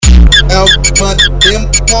o fã de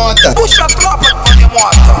Motta. Puxa a tropa de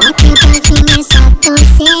Motta. Apertadinha essa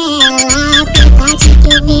torcela, apertadinha que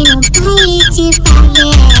eu vi no baile de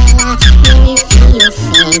favela. Eu enfio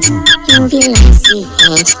frente e um vilão se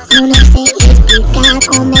rende. Eu não sei explicar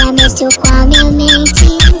como ela mexeu com a minha mente.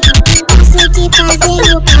 Posso te fazer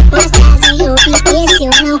o papo e obedecer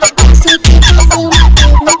ou não. Posso te fazer uma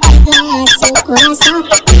pergunta e ganhar seu coração.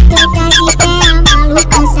 E trocar de terra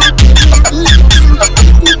maluca, sabe minha intenção.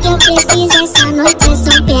 Tudo que eu preciso essa noite é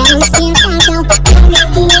só pelo sentadão.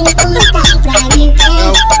 Prometo não contar pra ninguém,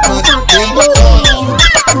 contar pra ninguém,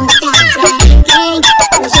 contar pra ninguém.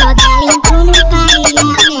 Vou jogar limpo no baile, é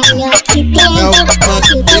o melhor que tem. Tá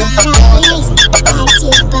de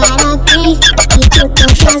parabéns, e tu tão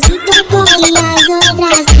chazinho, tão bom e as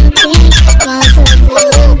obras não tem. As obras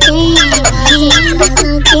não tem, as obras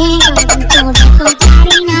não tem. Então vem com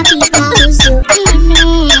carinho, pica o seu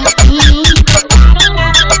neném.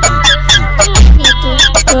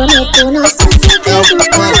 Prometo nosso segredo,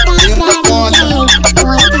 conta pra ninguém, conta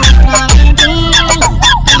pra ninguém,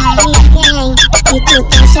 pra ninguém. E tu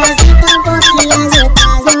tão chazinho, tão bom que as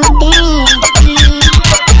outras não tem.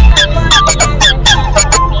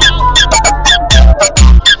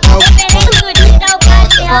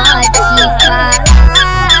 Pode falar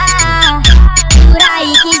por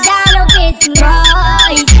aí que já não penso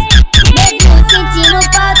nós, mesmo sentindo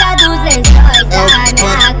falta dos lençóis da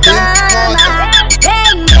minha cama.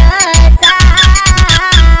 Lembranças,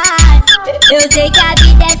 eu sei que a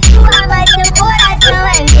vida é sua, mas seu coração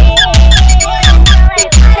é meu.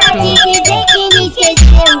 Para de dizer que me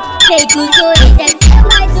esqueceu, sei que o sorriso é seu,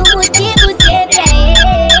 mas o motivo sempre é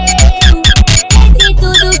eu. Esse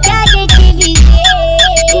tudo que a gente viveu.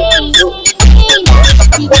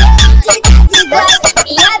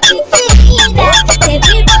 Minha preferida,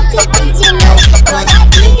 sempre vou te pedir mais. Toda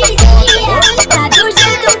que desvia, tá do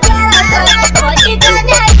jeito que ela gosta. Pode dar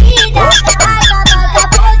minha vida, acaba com a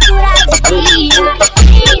postura de filha.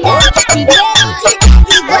 Diferente das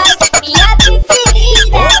iguais, minha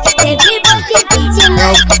preferida, sempre vou te pedir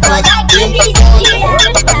mais. Toda que desvia,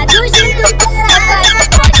 tá do jeito que ela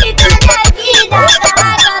gosta. Pode dar minha vida,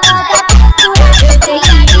 acaba com a postura. Eu sei que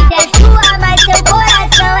a vida é sua, mas seu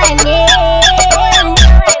coração é meu.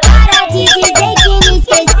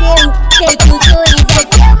 Sei que o sorriso é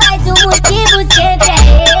seu, mas o motivo sempre é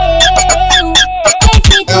eu.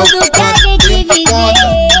 Esse tudo que a gente viveu.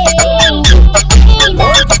 Linda,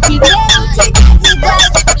 diferente das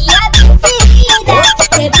iguais, minha preferida,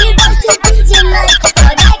 sempre vou te pedir mais.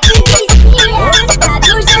 Toda que desvia, tá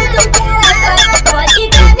do jeito que ela gosta. Pode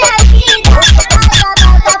dar minha vida,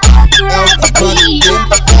 acaba com a postura de filha. Linda,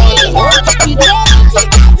 diferente das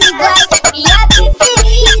iguais, minha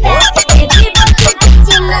preferida, sempre vou te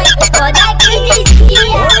pedir mais. Toda que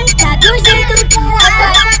desvia, tá do jeito que ela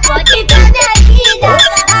gosta. Pode dar minha vida,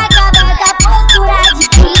 acaba com a postura de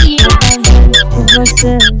filha.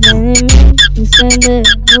 Você vem em mim, incender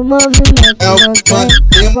o movimento. Não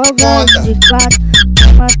tem empolgado de quatro,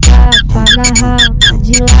 toma tapa na raba,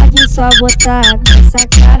 de lado e só botar essa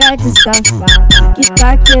cara de safado que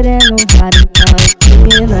tá querendovar, então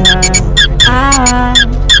empina.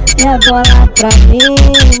 Rebola pra mim,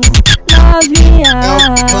 novinha,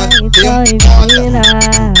 então empina.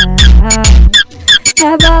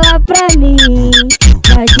 Rebola pra mim,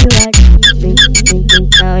 vai de ladinho,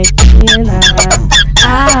 então empina.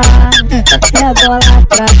 Rebola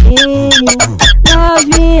pra mim,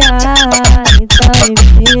 novinha, então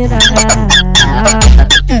empina.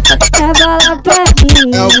 Rebola pra mim,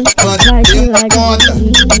 vai de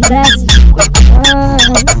ladinho, desce de quatro.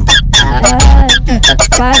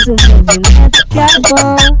 Faz o movimento que é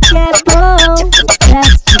bom,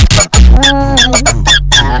 desce de quatro.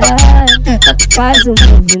 Faz o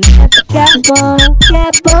movimento que é bom,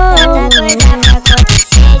 Tanta coisa pra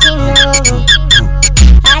acontecer de novo.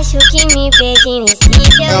 Acho que me perdi nesse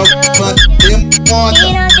jogo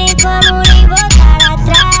e não tem como nem voltar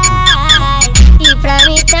atrás. E pra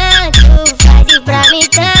mim tanto faz, e pra mim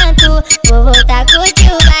tanto. Vou voltar a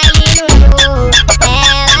curtir o baile no morro.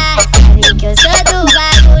 Ela sabe que eu sou do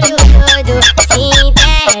bagulho todo. Se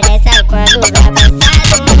interessa quando vai passar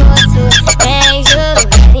no moço. Tem jogo,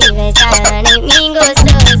 aniversário em mim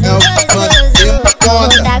gostoso, gostoso. Vou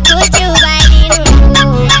voltar a curtir o baile no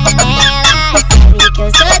morro. Ela sabe que eu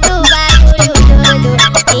sou do bagulho todo.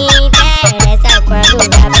 Se interessa quando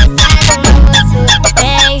vai passar no moço.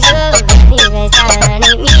 Tem jogo, aniversário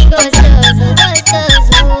em mim gostoso,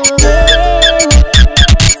 gostoso.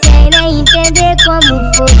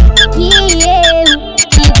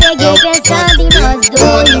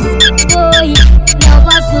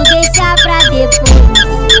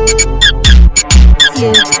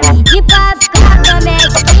 Pedi pra ficar,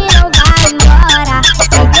 promete que não vai embora.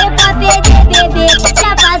 Sem tempo pra perder, bebê,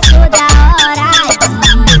 já passou da hora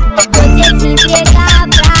de você se entregar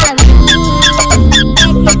pra mim.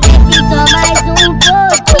 Desce só mais um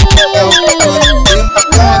pouquinho.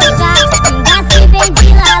 Louca, ainda se vem de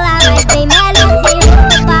lala, mas bem melhor sem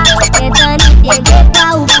roupa. Tentando entender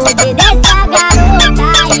qual o poder dessa garota.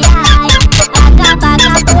 Ai, ai, acaba com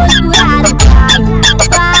a postura do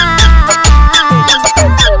pai.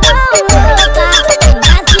 Louca,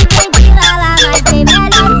 ainda se vem de lala, mas bem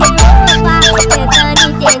melhor sem roupa. Tentando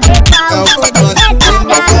entender qual o poder dessa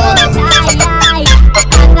garota. Ai, ai,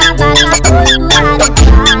 acaba com a postura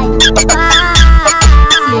do pai.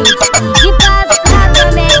 Pedi pra ficar,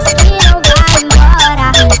 promete que não vai embora.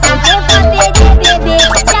 Sem tempo pra perder, bebê,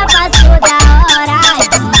 já passou da hora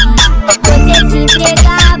de você se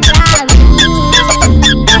entregar pra mim.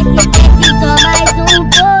 Desce só mais um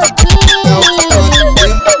pouquinho.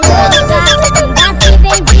 Louca, ainda se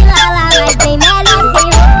vem de lala, mas bem melhor sem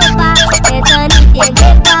roupa. Tentando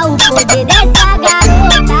entender qual o poder dessa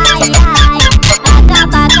garota. Ai, ai,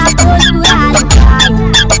 acaba com a postura do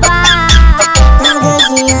pai. Tá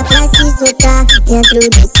doidinha pra se soltar dentro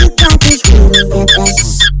desse quarto escuro. Senta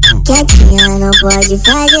quietinha, não pode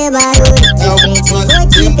fazer barulho. De frente vou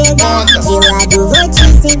te pegar, de lado vou te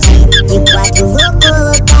sentir. De quatro vou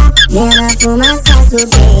colocar, vendo a fumaça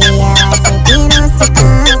subir. Ela sempre não se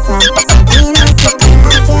cansa, sempre não se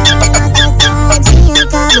cansa. Aquela nossa sardinha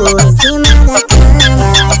acabou em cima da cama.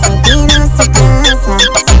 Ela sempre não se cansa,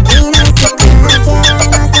 sempre não se cansa. Aquela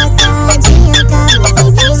nossa sardinha acabou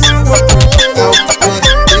em cima da cama.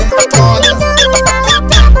 Em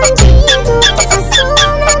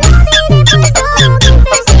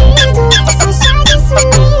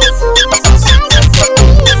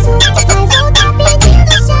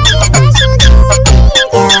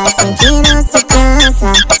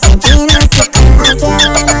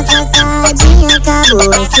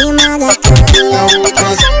cima da cama,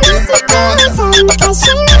 encaixei não se cansa,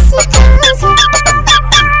 encaixei não se cansa. Ela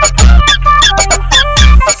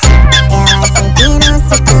sempre não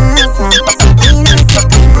se cansa, sempre não se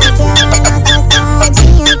cansa.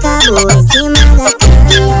 Aquela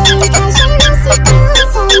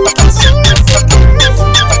nossa sardinha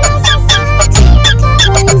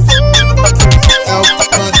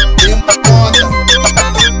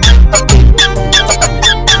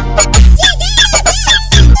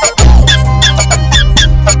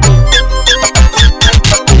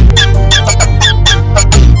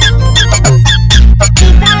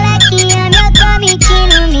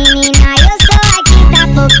acabou em cima da cama.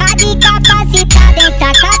 Encaixei não se cansa,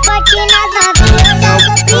 encaixei não se cansa.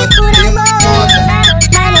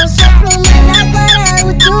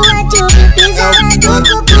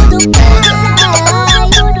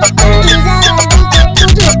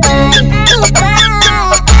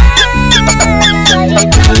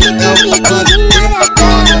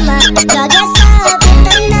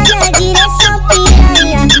 Nossa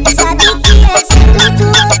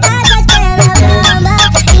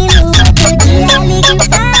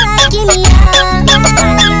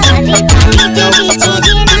sardinha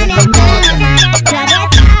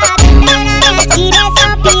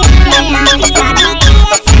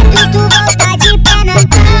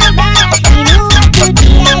acabou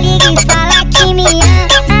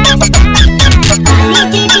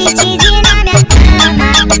em cima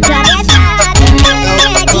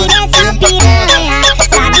da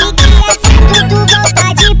cama.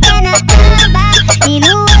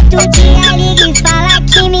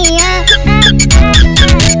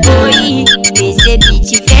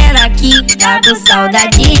 Tá com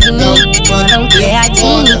saudade de mim, não quer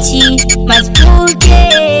admitir. Mas por que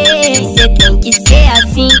cê tem que ser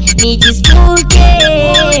assim? Me diz por quê?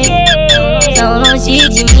 Tão longe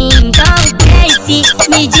de mim, então pense.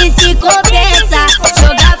 Me diz se compensa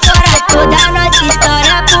jogar fora toda a nossa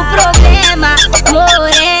história pro problema.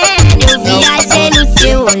 Morena, eu viajei no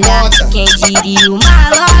seu olhar. Quem diria uma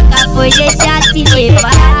louca foi deixar se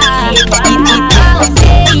levar. E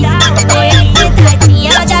talvez foi a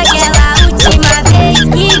sentadinha daquela última vez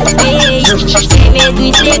que fez sem medo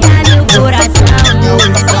entregar meu coração.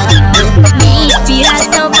 Minha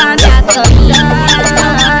inspiração pra minha canção. E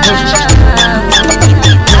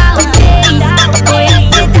talvez foi a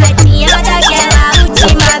sentadinha daquela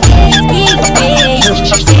última vez que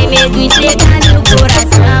fez sem medo entregar meu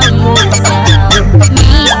coração.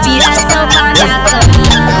 Minha inspiração pra minha canção.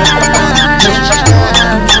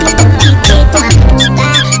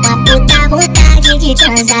 De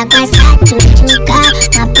transar, passar, tchutchucar.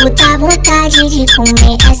 Uma puta vontade de comer